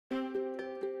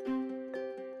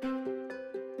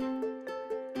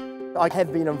I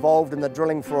have been involved in the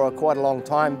drilling for quite a long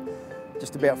time,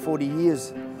 just about 40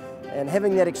 years. And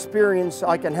having that experience,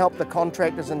 I can help the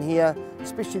contractors in here,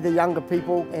 especially the younger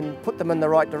people, and put them in the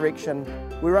right direction.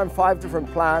 We run 5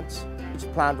 different plants.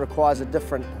 Each plant requires a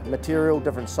different material,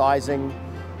 different sizing,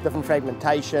 different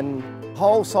fragmentation.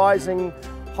 Hole sizing,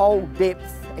 hole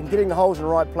depth, and getting the holes in the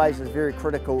right place is very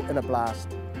critical in a blast.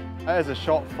 As a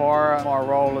shot firer, my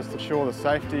role is to ensure the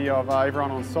safety of everyone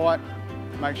on site,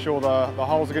 make sure the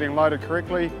holes are getting loaded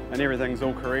correctly and everything's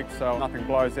all correct so nothing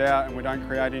blows out and we don't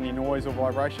create any noise or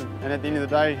vibration. And at the end of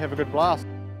the day, have a good blast.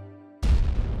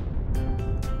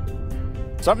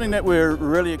 Something that we're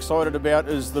really excited about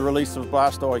is the release of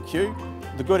Blast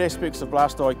IQ. The good aspects of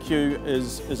Blast IQ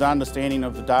is understanding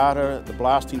of the data, the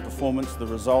blasting performance, the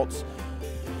results.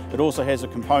 It also has a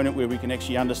component where we can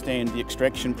actually understand the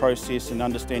extraction process and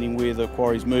understanding where the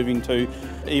quarry's moving to,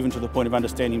 even to the point of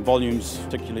understanding volumes in a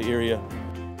particular area.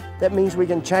 That means we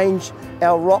can change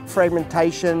our rock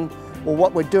fragmentation or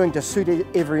what we're doing to suit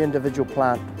every individual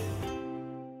plant.